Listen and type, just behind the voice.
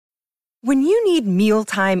When you need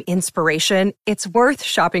mealtime inspiration, it's worth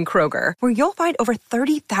shopping Kroger, where you'll find over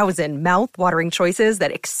 30,000 mouth-watering choices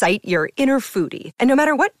that excite your inner foodie. And no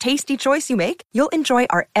matter what tasty choice you make, you'll enjoy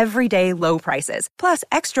our everyday low prices, plus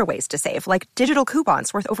extra ways to save, like digital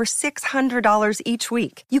coupons worth over $600 each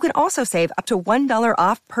week. You can also save up to $1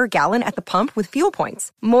 off per gallon at the pump with fuel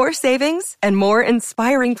points. More savings and more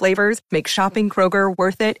inspiring flavors make shopping Kroger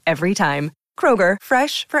worth it every time. Kroger,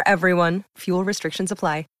 fresh for everyone. Fuel restrictions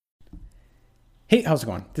apply. Hey, how's it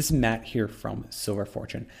going? This is Matt here from Silver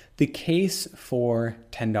Fortune. The case for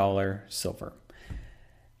 $10 silver.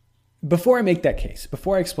 Before I make that case,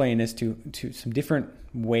 before I explain as to some different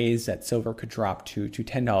ways that silver could drop to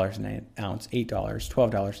 $10 an ounce, $8,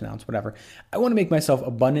 $12 an ounce, whatever, I want to make myself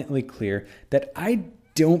abundantly clear that I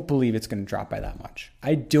don't believe it's going to drop by that much.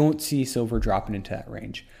 I don't see silver dropping into that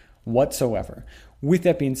range whatsoever. With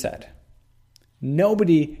that being said,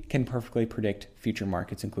 nobody can perfectly predict future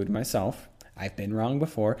markets, including myself. I've been wrong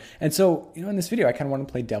before. And so, in this video, I kind of want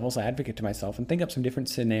to play devil's advocate to myself and think up some different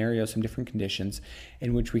scenarios, some different conditions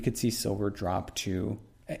in which we could see silver drop to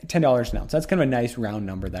 $10 an ounce. That's kind of a nice round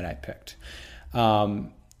number that I picked.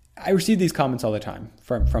 I receive these comments all the time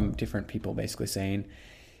from different people basically saying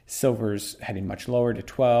silver's heading much lower to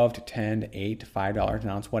 12 to 10 to 8 to $5 an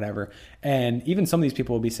ounce, whatever. And even some of these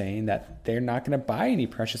people will be saying that they're not going to buy any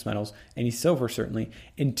precious metals, any silver certainly,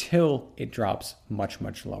 until it drops much,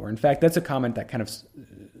 much lower. In fact, that's a comment that kind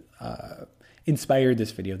of inspired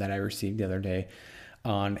this video that I received the other day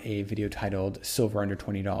on a video titled "Silver Under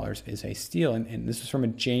 $20 is a Steal." And this was from a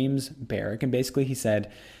James Barrick. And basically he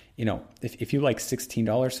said, if you like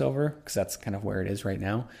 $16 silver, because that's kind of where it is right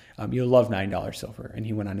now, you'll love $9 silver. And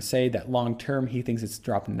he went on to say that long term, he thinks it's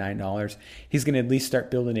dropping to $9. He's going to at least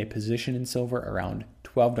start building a position in silver around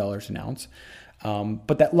 $12 an ounce.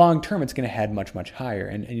 But that long term, it's going to head much, much higher.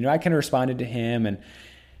 And I kind of responded to him. And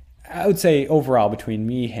I would say overall, between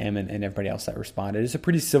me, him, and everybody else that responded, it's a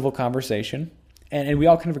pretty civil conversation. And we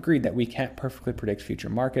all kind of agreed that we can't perfectly predict future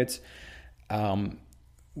markets.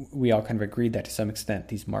 We all kind of agreed that to some extent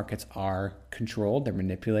these markets are controlled, they're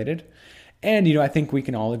manipulated. And, I think we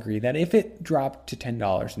can all agree that if it dropped to $10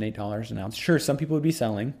 and $8 an ounce, sure, some people would be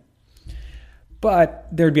selling, but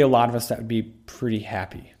there'd be a lot of us that would be pretty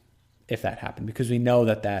happy if that happened, because we know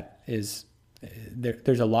that is,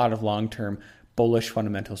 there's a lot of long-term bullish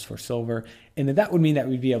fundamentals for silver, and that would mean that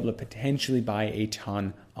we'd be able to potentially buy a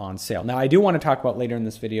ton on sale. Now, I do want to talk about later in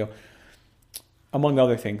this video, among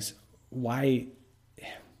other things, why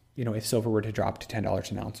if silver were to drop to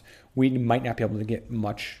 $10 an ounce, we might not be able to get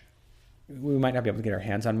our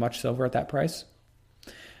hands on much silver at that price.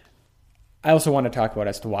 I also want to talk about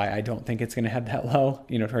as to why I don't think it's going to head that low,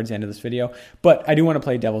 towards the end of this video. But I do want to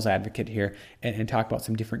play devil's advocate here and talk about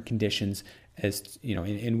some different conditions as,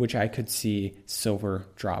 in which I could see silver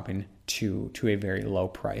dropping to a very low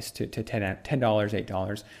price, to $10,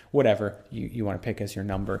 $8, whatever you want to pick as your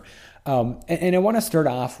number. And I want to start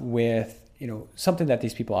off with, something that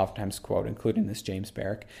these people oftentimes quote, including this James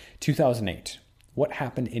Barrick, 2008. What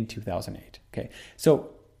happened in 2008? Okay,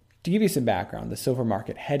 so to give you some background, the silver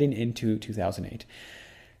market heading into 2008,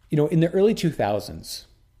 in the early 2000s,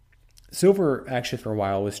 silver actually for a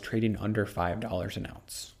while was trading under $5 an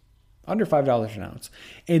ounce. Under $5 an ounce.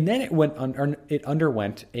 And then it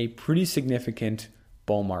underwent a pretty significant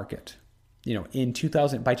bull market.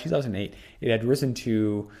 By 2008, it had risen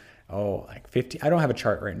to like 50. I don't have a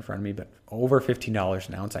chart right in front of me, but over $15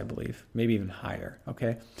 an ounce, I believe, maybe even higher.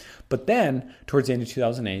 Okay. But then towards the end of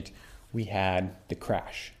 2008, we had the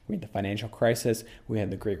crash. We had the financial crisis. We had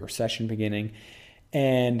the Great Recession beginning,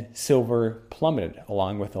 and silver plummeted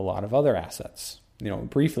along with a lot of other assets.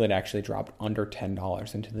 Briefly, it actually dropped under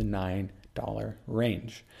 $10 into the $9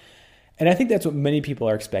 range. And I think that's what many people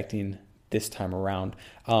are expecting this time around.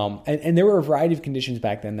 And there were a variety of conditions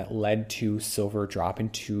back then that led to silver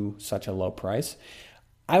dropping to such a low price.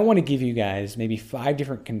 I want to give you guys maybe 5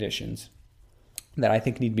 different conditions that I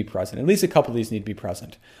think need to be present. At least a couple of these need to be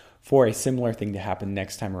present for a similar thing to happen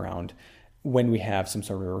next time around when we have some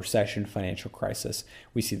sort of a recession, financial crisis.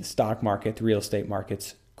 We see the stock market, the real estate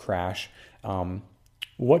markets crash.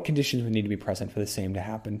 What conditions would need to be present for the same to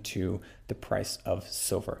happen to the price of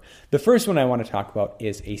silver? The first one I want to talk about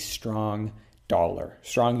is a strong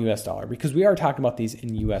US dollar, because we are talking about these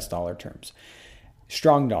in US dollar terms.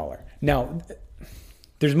 Strong dollar. Now,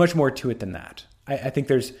 there's much more to it than that. I think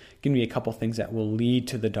there's going to be a couple things that will lead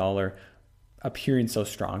to the dollar appearing so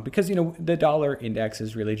strong, because, the dollar index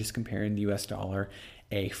is really just comparing the US dollar,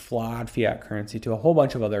 a flawed fiat currency, to a whole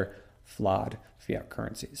bunch of other flawed fiat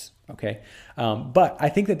currencies. Okay. But I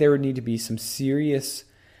think that there would need to be some serious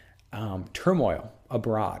turmoil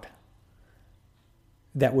abroad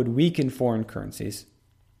that would weaken foreign currencies,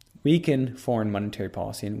 weaken foreign monetary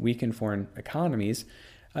policy, and weaken foreign economies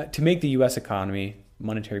to make the U.S. economy,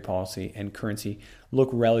 monetary policy, and currency look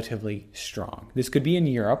relatively strong. This could be in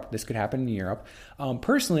Europe. This could happen in Europe.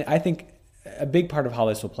 Personally, I think a big part of how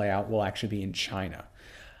this will play out will actually be in China.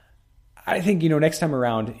 I think, next time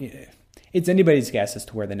around, it's anybody's guess as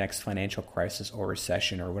to where the next financial crisis or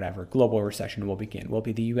recession or whatever, global recession will begin. Will it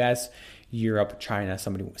be the U.S., Europe, China,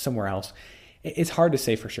 somewhere else? It's hard to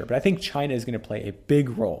say for sure, but I think China is going to play a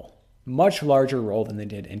big role, much larger role than they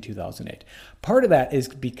did in 2008. Part of that is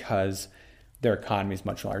because their economy is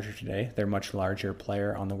much larger today. They're a much larger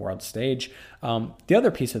player on the world stage. The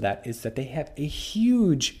other piece of that is that they have a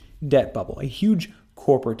huge debt bubble, a huge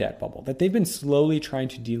corporate debt bubble that they've been slowly trying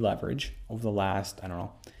to deleverage over the last,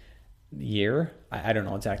 year. I don't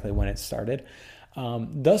know exactly when it started.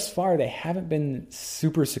 Thus far, they haven't been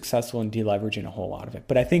super successful in deleveraging a whole lot of it.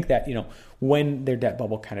 But I think that, when their debt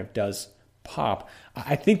bubble kind of does pop,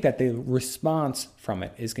 I think that the response from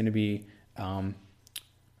it is going to be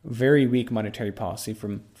very weak monetary policy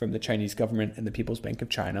from the Chinese government and the People's Bank of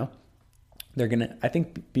China. They're going to, I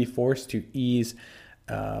think, be forced to ease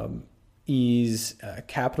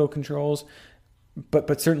capital controls,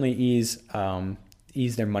 but certainly ease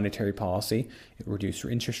their monetary policy, reduce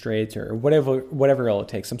interest rates or whatever it'll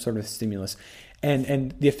take, some sort of stimulus.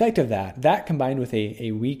 And the effect of that combined with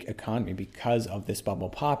a weak economy because of this bubble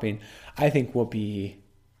popping, I think will be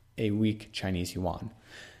a weak Chinese yuan.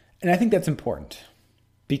 And I think that's important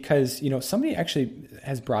because, somebody actually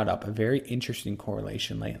has brought up a very interesting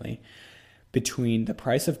correlation lately between the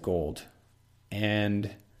price of gold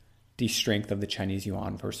and the strength of the Chinese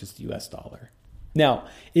yuan versus the US dollar. Now,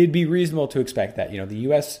 it'd be reasonable to expect that,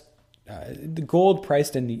 the gold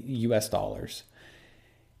priced in the US dollars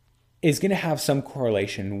is going to have some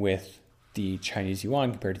correlation with the Chinese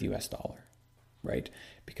yuan compared to the US dollar, right?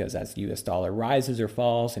 Because as the US dollar rises or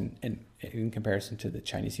falls, and in comparison to the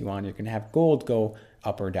Chinese yuan, you're going to have gold go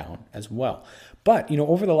up or down as well. But,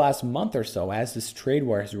 over the last month or so, as this trade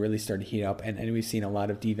war has really started to heat up and we've seen a lot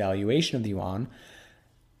of devaluation of the yuan,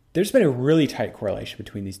 there's been a really tight correlation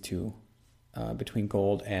between these two, between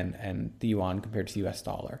gold and the yuan compared to the US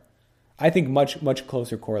dollar. I think much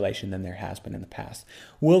closer correlation than there has been in the past.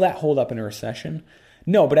 Will that hold up in a recession?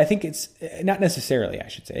 No, but I think it's not necessarily, I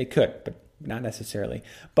should say. It could, but not necessarily.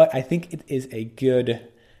 But I think it is a good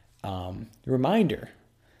reminder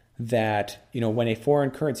that, when a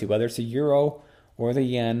foreign currency, whether it's the euro or the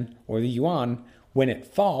yen or the yuan, when it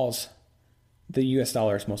falls, the US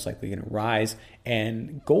dollar is most likely going to rise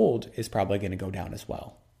and gold is probably going to go down as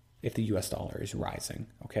well if the US dollar is rising,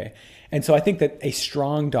 okay? And so I think that a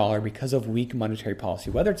strong dollar, because of weak monetary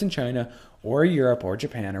policy, whether it's in China or Europe or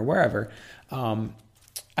Japan or wherever,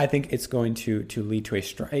 I think it's going to lead to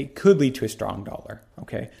it could lead to a strong dollar,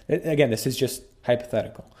 okay? Again, this is just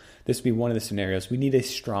hypothetical. This would be one of the scenarios. We need a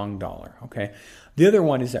strong dollar, okay? The other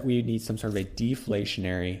one is that we need some sort of a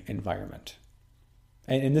deflationary environment.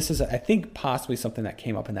 And this is, I think, possibly something that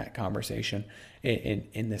came up in that conversation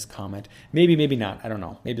in this comment. Maybe not. I don't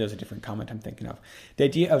know. Maybe there's a different comment I'm thinking of. The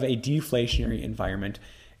idea of a deflationary environment,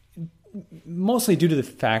 mostly due to the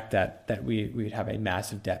fact that we would have a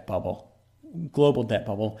massive debt bubble, global debt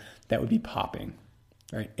bubble that would be popping,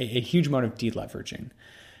 right? A huge amount of deleveraging.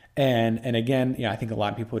 And again, I think a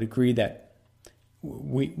lot of people would agree that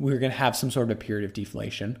we're going to have some sort of a period of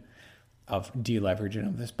deflation, of deleveraging,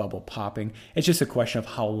 of this bubble popping. It's just a question of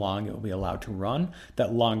how long it will be allowed to run.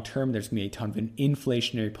 That long term, there's going to be a ton of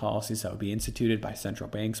inflationary policies that will be instituted by central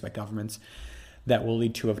banks, by governments, that will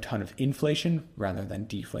lead to a ton of inflation rather than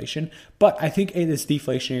deflation. But I think this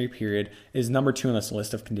deflationary period is number 2 on this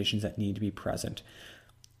list of conditions that need to be present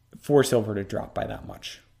for silver to drop by that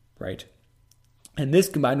much, right? And this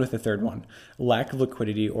combined with the third one, lack of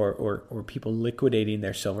liquidity or people liquidating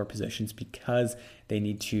their silver positions because they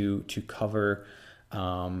need to cover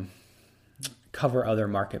other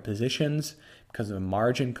market positions because of a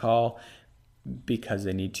margin call, because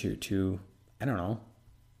they need to I don't know,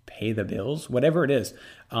 pay the bills, whatever it is.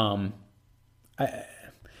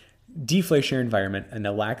 Deflationary environment and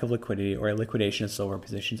a lack of liquidity or a liquidation of silver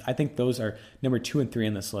positions, I think those are number 2 and 3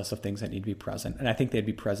 on this list of things that need to be present. And I think they'd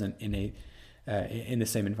be present in the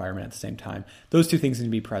same environment at the same time. Those 2 things need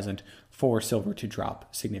to be present for silver to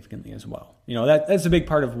drop significantly as well. That's a big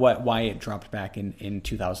part of why it dropped back in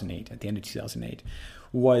 2008, at the end of 2008,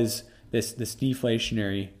 was this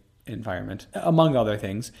deflationary environment, among other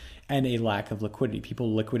things, and a lack of liquidity.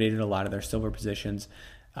 People liquidated a lot of their silver positions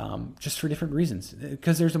just for different reasons,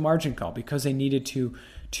 because there's a margin call, because they needed to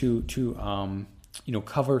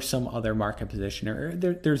cover some other market position, or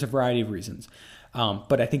there's a variety of reasons.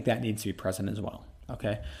 But I think that needs to be present as well.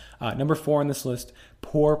 Okay. Number 4 on this list,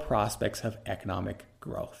 poor prospects of economic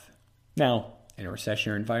growth. Now, in a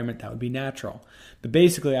recessionary environment, that would be natural. But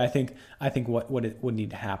basically, I think what it would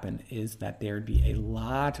need to happen is that there would be a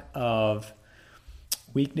lot of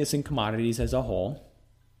weakness in commodities as a whole.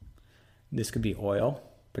 This could be oil,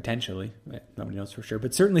 potentially. Nobody knows for sure.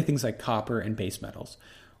 But certainly things like copper and base metals.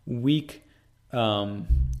 Weak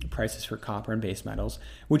prices for copper and base metals,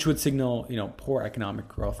 which would signal, poor economic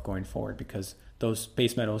growth going forward, because those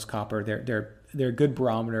base metals, copper, they're a good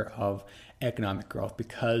barometer of economic growth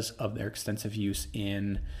because of their extensive use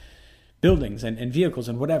in buildings and vehicles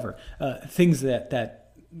and whatever, things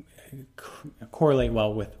that correlate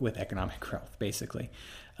well with economic growth, basically.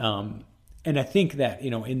 And I think that,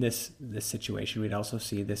 in this situation, we'd also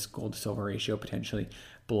see this gold to silver ratio potentially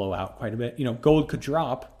blow out quite a bit. Gold could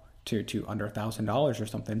drop to under $1,000 or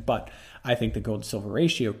something, but I think the gold to silver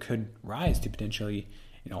ratio could rise to potentially,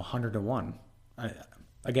 100 to 1.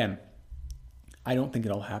 Again, I don't think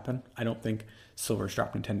it'll happen. I don't think silver's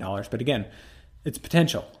dropping $10, but again, it's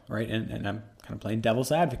potential, right? And I'm kind of playing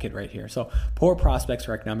devil's advocate right here. So poor prospects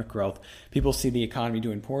for economic growth. People see the economy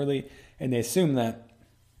doing poorly, and they assume that,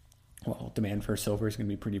 demand for silver is going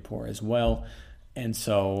to be pretty poor as well. And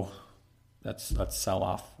so let's sell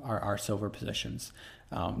off our silver positions.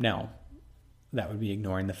 Now, that would be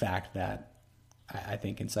ignoring the fact that I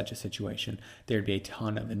think in such a situation, there'd be a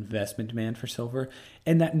ton of investment demand for silver,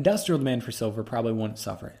 and that industrial demand for silver probably wouldn't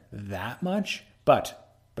suffer that much. But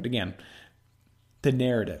again, the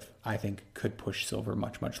narrative, I think, could push silver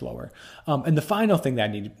much, much lower. And the final thing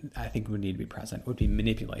that I think would need to be present would be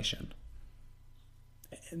manipulation.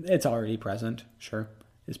 It's already present, sure.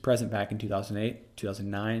 It's present back in 2008,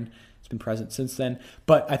 2009. It's been present since then.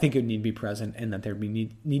 But I think it would need to be present, and that there would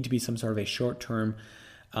need to be some sort of a short-term,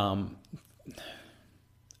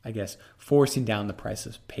 forcing down the price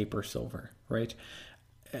of paper silver, right?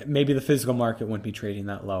 Maybe the physical market wouldn't be trading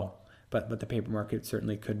that low, but the paper market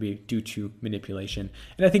certainly could be due to manipulation.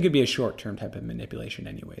 And I think it'd be a short-term type of manipulation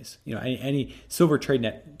anyways. Any silver trading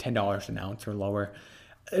at $10 an ounce or lower,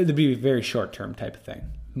 it'd be a very short-term type of thing.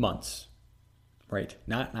 Months, right?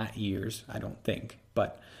 Not years, I don't think,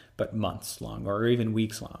 but months long or even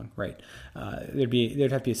weeks long, right?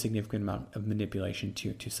 There'd have to be a significant amount of manipulation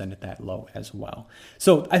to send it that low as well.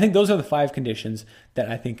 So I think those are the 5 conditions that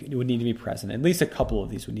I think would need to be present. At least a couple of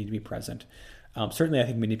these would need to be present. Certainly, I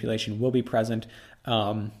think manipulation will be present.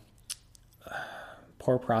 Poor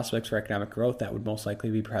prospects for economic growth, that would most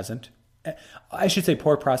likely be present. I should say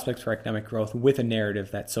poor prospects for economic growth with a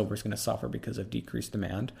narrative that silver is going to suffer because of decreased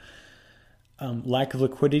demand. Lack of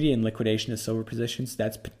liquidity and liquidation of silver positions,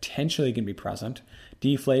 that's potentially going to be present.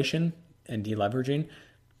 Deflation and deleveraging,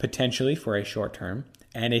 potentially for a short term,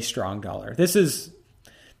 and a strong dollar. This is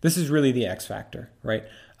really the X factor, right?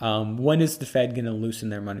 When is the Fed going to loosen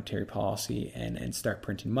their monetary policy and start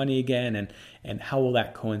printing money again? And how will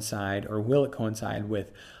that coincide, or will it coincide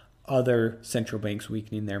with other central banks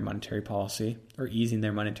weakening their monetary policy or easing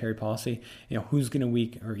their monetary policy? Who's going to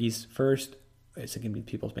weaken or ease first? Is it going to be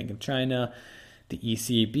People's Bank of China, the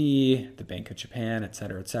ECB, the Bank of Japan, et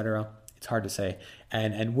cetera, et cetera? It's hard to say.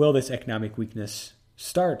 And will this economic weakness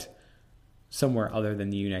start somewhere other than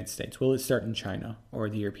the United States? Will it start in China or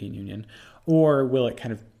the European Union? Or will it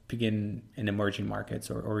kind of begin in emerging markets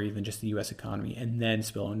or even just the U.S. economy and then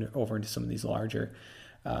spill over into some of these larger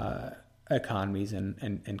economies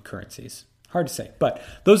and currencies? Hard to say. But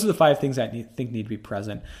those are the 5 things I think need to be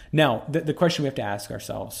present. Now, the question we have to ask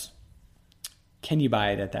ourselves, can you buy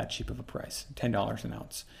it at that cheap of a price, $10 an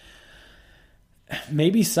ounce?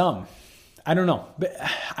 Maybe some. I don't know. But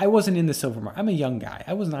I wasn't in the silver market. I'm a young guy.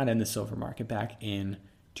 I was not in the silver market back in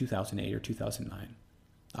 2008 or 2009.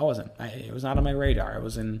 I wasn't. It was not on my radar. I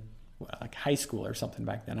was in high school or something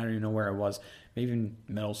back then. I don't even know where I was. Maybe in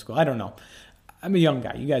middle school. I don't know. I'm a young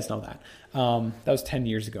guy. You guys know that. That was 10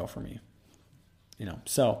 years ago for me.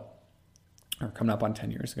 Or coming up on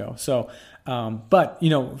 10 years ago. So, but,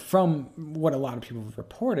 from what a lot of people have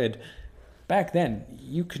reported, back then,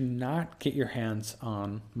 you could not get your hands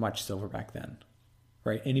on much silver back then,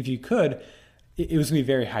 right? And if you could, it was going to be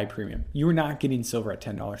very high premium. You were not getting silver at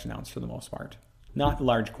 $10 an ounce for the most part, not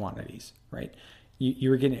large quantities, right?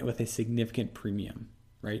 You were getting it with a significant premium,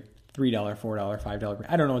 right? $3, $4, $5.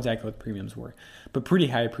 I don't know exactly what the premiums were, but pretty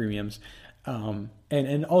high premiums.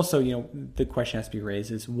 And also, the question has to be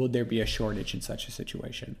raised is, will there be a shortage in such a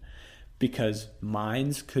situation? Because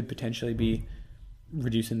mines could potentially be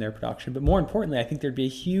reducing their production. But more importantly, I think there'd be a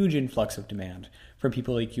huge influx of demand from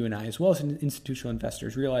people like you and I, as well as institutional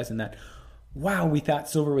investors, realizing that, wow, we thought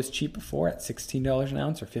silver was cheap before at $16 an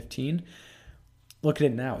ounce or $15. Look at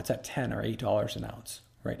it now. It's at $10 or $8 an ounce,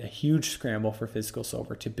 right? A huge scramble for physical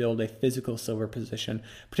silver to build a physical silver position,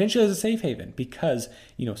 potentially as a safe haven, because,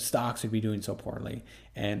 stocks would be doing so poorly,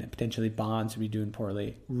 and potentially bonds would be doing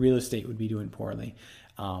poorly, real estate would be doing poorly.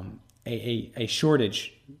 A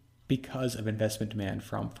shortage because of investment demand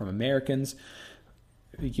from Americans,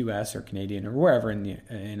 U.S. or Canadian or wherever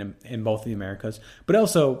in both of the Americas, but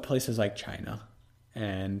also places like China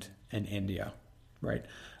and India, right?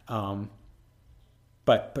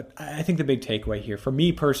 But I think the big takeaway here, for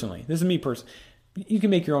me personally, you can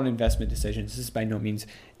make your own investment decisions. This is by no means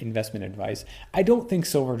investment advice. I don't think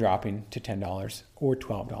silver dropping to $10 or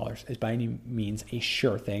 $12 is by any means a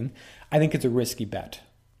sure thing. I think it's a risky bet.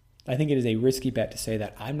 I think it is a risky bet to say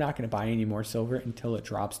that I'm not going to buy any more silver until it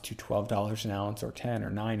drops to $12 an ounce or 10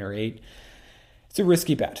 or 9 or 8. It's a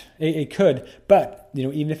risky bet. It could, but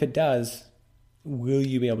even if it does, will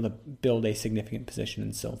you be able to build a significant position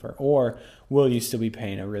in silver, or will you still be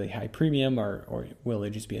paying a really high premium, or will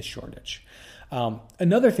it just be a shortage?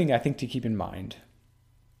 Another thing I think to keep in mind,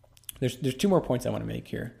 there's two more points I want to make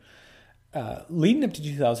here. Leading up to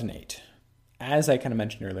 2008, as I kind of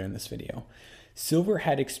mentioned earlier in this video, silver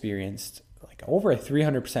had experienced like over a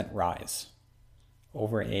 300% rise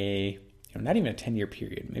over a, not even a 10-year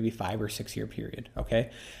period, maybe 5 or 6 year period. Okay.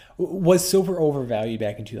 Was silver overvalued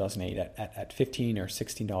back in 2008 at $15 or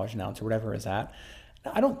 $16 an ounce or whatever is at?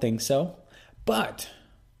 I don't think so. But,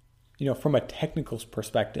 from a technical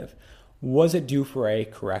perspective, was it due for a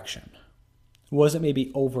correction? Was it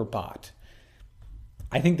maybe overbought?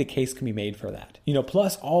 I think the case can be made for that.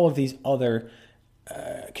 Plus all of these other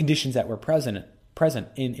conditions that were present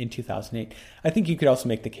in 2008. I think you could also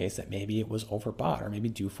make the case that maybe it was overbought or maybe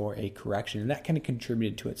due for a correction, and that kind of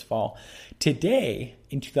contributed to its fall. Today,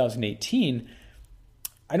 in 2018,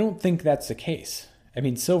 I don't think that's the case. I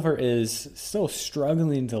mean, silver is still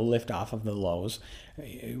struggling to lift off of the lows.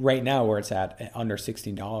 Right now, where it's at under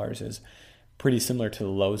 $16 is pretty similar to the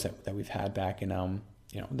lows that we've had back in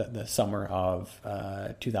the summer of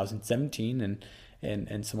 2017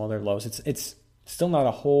 and some other lows. It's still not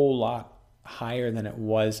a whole lot higher than it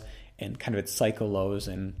was in kind of its cycle lows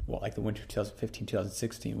in like the winter 2015,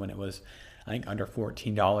 2016, when it was, I think, under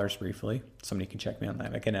 $14 briefly. Somebody can check me on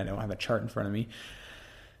that. Again, I don't have a chart in front of me.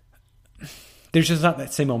 There's just not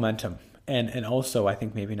that same momentum. And also, I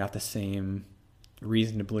think maybe not the same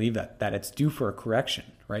reason to believe that it's due for a correction,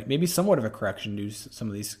 right? Maybe somewhat of a correction due to some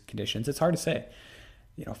of these conditions. It's hard to say.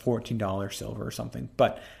 $14 silver or something.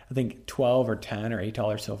 But I think 12 or 10 or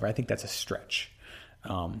 $8 silver, I think that's a stretch.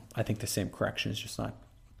 I think the same correction is just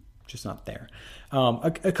not there.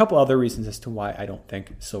 A couple other reasons as to why I don't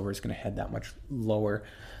think silver is going to head that much lower.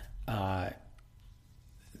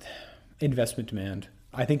 Investment demand.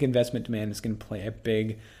 I think investment demand is going to play a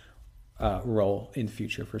big role in the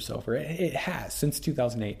future for silver. It has since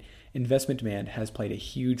 2008. Investment demand has played a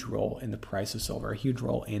huge role in the price of silver, a huge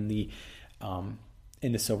role in the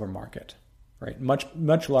silver market. Right,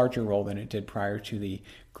 much larger role than it did prior to the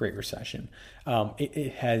Great Recession.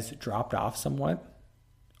 It has dropped off somewhat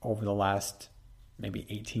over the last maybe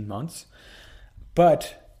 18 months,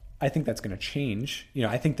 but I think that's going to change.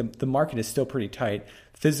 I think the market is still pretty tight.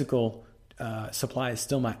 Physical supply is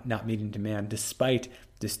still not meeting demand despite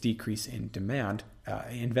this decrease in demand,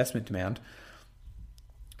 investment demand.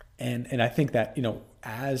 And I think that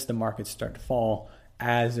as the markets start to fall,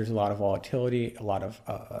 as there's a lot of volatility, a lot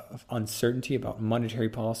of uncertainty about monetary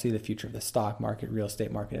policy, the future of the stock market, real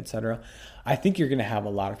estate market, etc., I think you're going to have a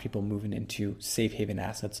lot of people moving into safe haven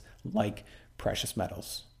assets like precious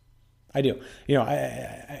metals. I do.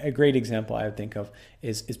 A great example I would think of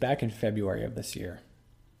is back in February of this year.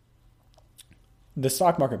 The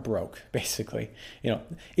stock market broke, basically.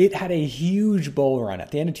 It had a huge bull run at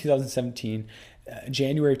the end of 2017,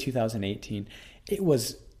 January of 2018. It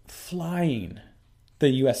was flying, the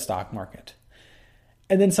U.S. stock market.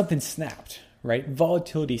 And then something snapped, right?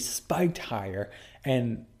 Volatility spiked higher,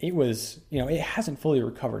 and it was, it hasn't fully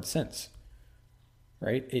recovered since,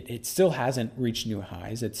 right? It still hasn't reached new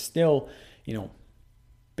highs. It's still,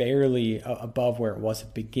 barely above where it was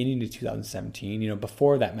at the beginning of 2017,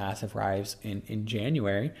 before that massive rise in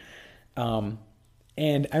January. And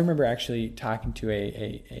I remember actually talking to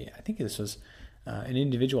I think this was an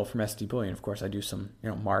individual from SD Bullion. Of course, I do some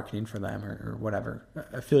marketing for them or whatever,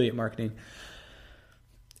 affiliate marketing.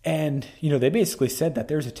 And they basically said that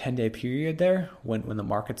there's a 10-day period there when the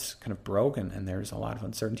markets kind of broke and there's a lot of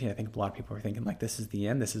uncertainty. I think a lot of people are thinking like this is the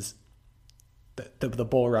end. This is the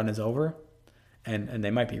bull run is over, and they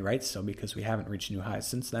might be right still because we haven't reached new highs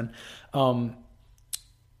since then.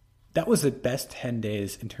 That was the best 10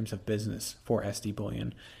 days in terms of business for SD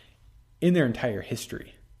Bullion in their entire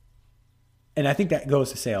history. And I think that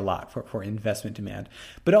goes to say a lot for investment demand.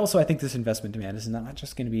 But also I think this investment demand is not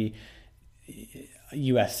just going to be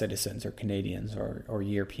U.S. citizens or Canadians or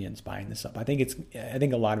Europeans buying this up. I think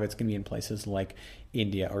a lot of it's going to be in places like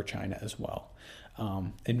India or China as well.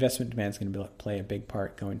 Investment demand is going to play a big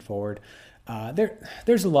part going forward.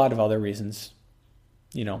 There's a lot of other reasons,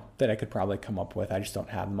 that I could probably come up with. I just don't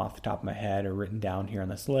have them off the top of my head or written down here on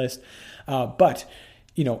this list. But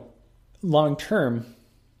long term,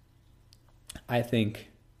 I think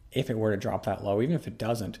if it were to drop that low, even if it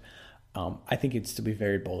doesn't, I think it'd still be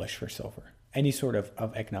very bullish for silver. Any sort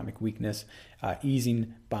of economic weakness,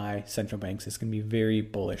 easing by central banks is going to be very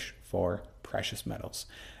bullish for precious metals.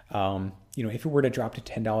 If it were to drop to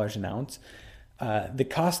 $10 an ounce, the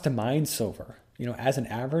cost to mine silver, as an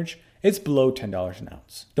average, it's below $10 an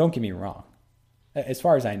ounce. Don't get me wrong. As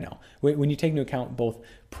far as I know, when you take into account both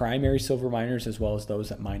primary silver miners as well as those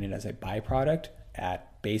that mine it as a byproduct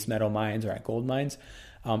at base metal mines or at gold mines,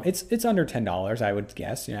 it's under $10, I would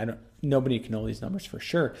guess. Nobody can know these numbers for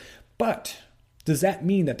sure. But does that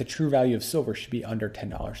mean that the true value of silver should be under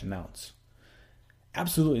 $10 an ounce?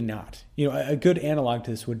 Absolutely not. A good analog to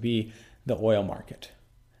this would be the oil market.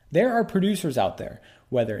 There are producers out there,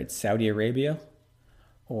 whether it's Saudi Arabia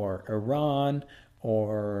or Iran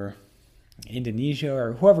or Indonesia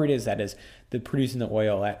or whoever it is that is producing the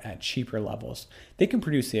oil at cheaper levels. They can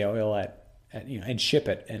produce the oil at and ship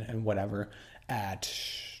it and whatever at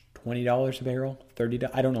 $20 a barrel, $30.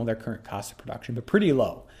 I don't know their current cost of production, but pretty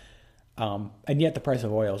low. And yet the price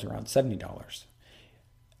of oil is around $70.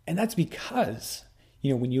 And that's because,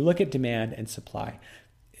 when you look at demand and supply,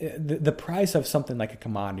 the price of something like a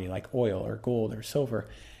commodity like oil or gold or silver,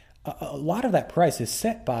 a lot of that price is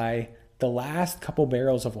set by the last couple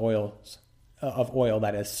barrels of oil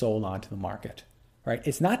that is sold onto the market, right?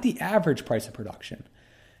 It's not the average price of production.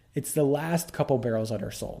 It's the last couple barrels that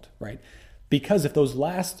are sold, right? Because if those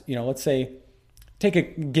last, let's say, take a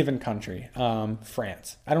given country,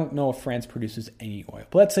 France. I don't know if France produces any oil,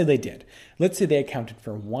 but let's say they did. Let's say they accounted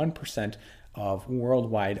for 1% of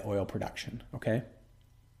worldwide oil production, okay?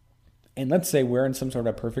 And let's say we're in some sort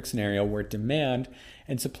of perfect scenario where demand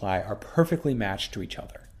and supply are perfectly matched to each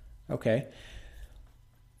other, okay?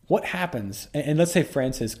 What happens, and let's say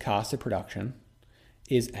France's cost of production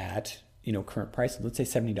is at, current price, let's say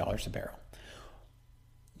 $70 a barrel.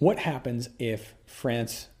 What happens if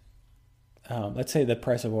France, let's say the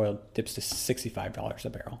price of oil dips to $65 a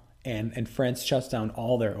barrel and France shuts down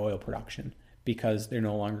all their oil production because they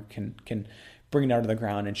no longer can bring it out of the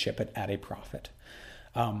ground and ship it at a profit?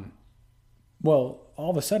 Well,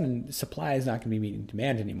 all of a sudden, supply is not going to be meeting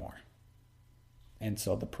demand anymore. And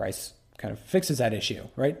so the price kind of fixes that issue,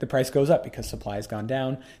 right? The price goes up because supply has gone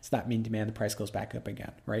down. It's not meeting demand. The price goes back up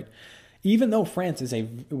again, right? Even though France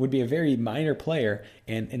would be a very minor player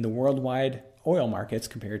in the worldwide oil markets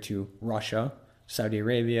compared to Russia, Saudi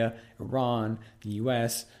Arabia, Iran, the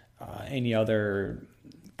U.S., any other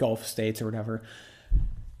Gulf states or whatever,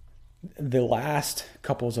 the last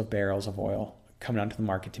couples of barrels of oil coming onto the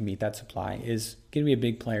market to meet that supply is going to be a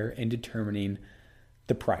big player in determining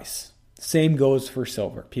the price. Same goes for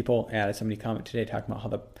silver. People added somebody comment today talking about how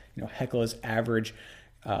the Hecla's average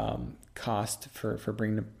cost for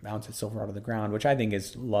bringing an ounce of silver out of the ground, which I think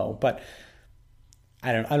is low, but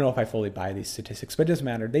I don't know if I fully buy these statistics, but it doesn't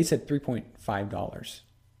matter. They said $3.5,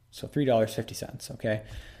 so $3.50. Okay.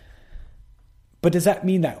 But does that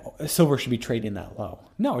mean that silver should be trading that low?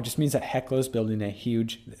 No, it just means that Hecla is building they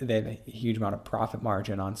have a huge amount of profit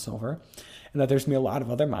margin on silver, and that there's going to be a lot of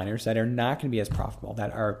other miners that are not going to be as profitable,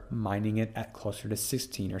 that are mining it at closer to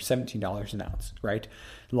 $16 or $17 an ounce, right?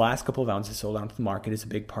 The last couple of ounces sold onto the market is a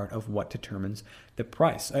big part of what determines the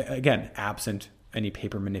price. Again, absent any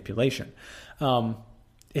paper manipulation.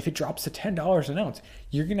 If it drops to $10 an ounce,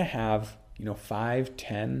 you're going to have 5,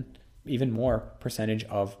 10, even more percentage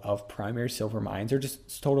of primary silver mines or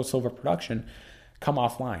just total silver production come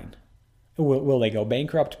offline. Will they go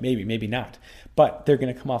bankrupt? Maybe, maybe not. But they're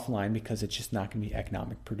going to come offline because it's just not going to be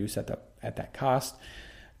economic produce at that cost.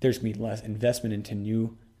 There's going to be less investment into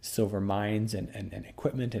new silver mines and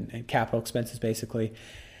equipment and capital expenses, basically.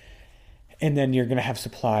 And then you're going to have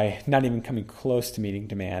supply not even coming close to meeting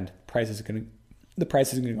demand. The price is going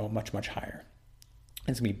to go much, much higher.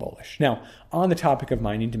 It's going to be bullish. Now, on the topic of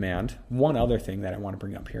mining demand, one other thing that I want to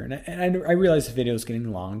bring up here, and I realize the video is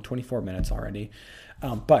getting long, 24 minutes already,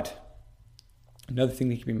 but another thing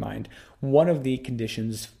to keep in mind, one of the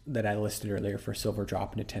conditions that I listed earlier for silver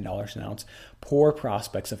dropping to $10 an ounce, poor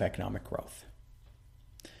prospects of economic growth.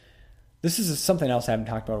 This is something else I haven't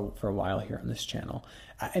talked about for a while here on this channel.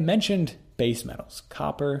 I mentioned base metals,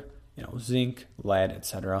 copper, zinc, lead,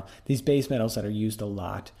 etc. These base metals that are used a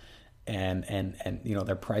lot and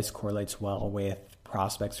their price correlates well with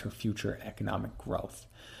prospects for future economic growth.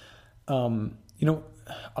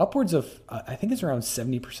 Upwards of, I think it's around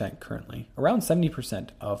 70% currently, around 70%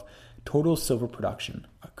 of total silver production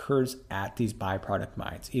occurs at these byproduct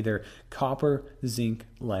mines, either copper, zinc,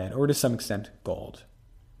 lead, or to some extent gold.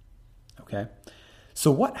 Okay. So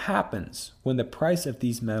what happens when the price of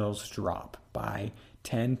these metals drop by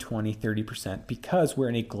 10, 20, 30% because we're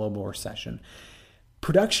in a global recession?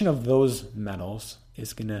 Production of those metals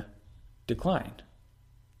is going to decline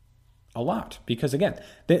a lot because, again,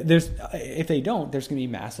 if they don't, there's going to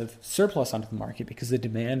be massive surplus onto the market because the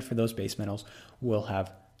demand for those base metals will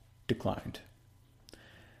have declined.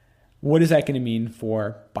 What is that going to mean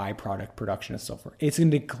for byproduct production of silver? It's going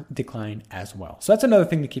to decline as well. So that's another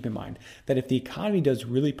thing to keep in mind, that if the economy does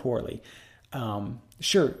really poorly,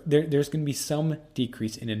 sure, there's going to be some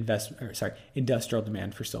decrease in industrial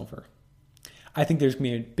demand for silver. I think there's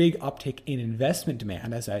going to be a big uptick in investment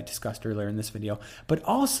demand, as I discussed earlier in this video, but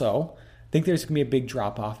also I think there's going to be a big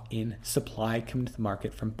drop-off in supply coming to the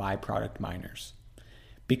market from byproduct miners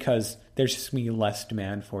because there's just going to be less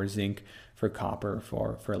demand for zinc, for copper,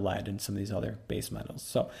 for lead, and some of these other base metals.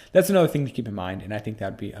 So that's another thing to keep in mind, and I think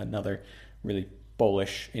that would be another really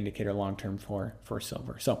bullish indicator long-term for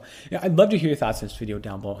silver. So I'd love to hear your thoughts on this video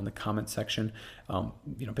down below in the comment section.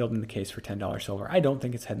 Building the case for $10 silver. I don't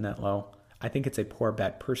think it's heading that low. I think it's a poor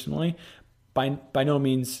bet personally. By no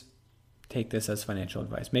means take this as financial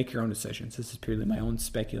advice. Make your own decisions. This is purely my own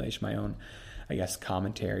speculation, my own,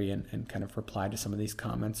 commentary and kind of reply to some of these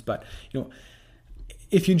comments. But,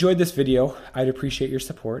 if you enjoyed this video, I'd appreciate your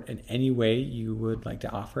support in any way you would like to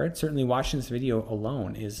offer it. Certainly watching this video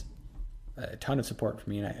alone is a ton of support for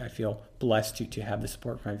me, and I feel blessed to have the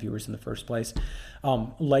support from my viewers in the first place.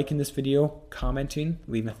 Liking this video, commenting,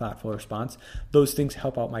 leaving a thoughtful response, those things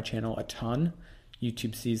help out my channel a ton.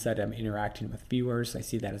 YouTube sees that I'm interacting with viewers. I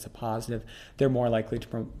see that as a positive. They're more likely to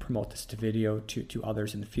promote this video to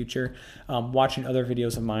others in the future. Watching other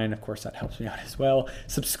videos of mine, of course, that helps me out as well.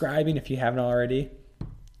 Subscribing if you haven't already.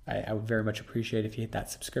 I would very much appreciate if you hit that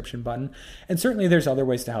subscription button. And certainly there's other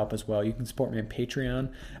ways to help as well. You can support me on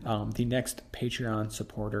Patreon. The next Patreon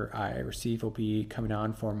supporter I receive will be coming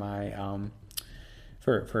on for my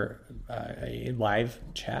for a live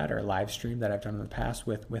chat or a live stream that I've done in the past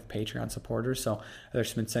with Patreon supporters. So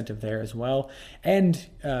there's some incentive there as well. And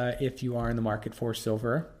if you are in the market for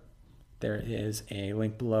silver, there is a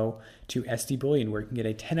link below to SD Bullion where you can get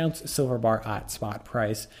a 10-ounce silver bar at spot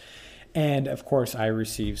price. And of course, I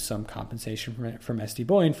receive some compensation from SD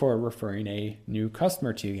Bullion for referring a new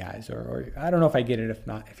customer to you guys. Or I don't know if I get it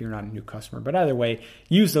if you're not a new customer. But either way,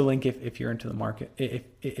 use the link if you're into the market,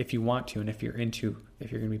 if you want to, and if you're going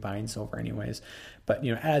to be buying silver anyways. But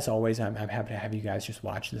as always, I'm happy to have you guys just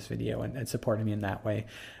watch this video and supporting me in that way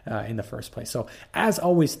in the first place. So as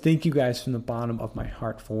always, thank you guys from the bottom of my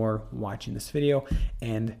heart for watching this video,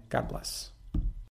 and God bless.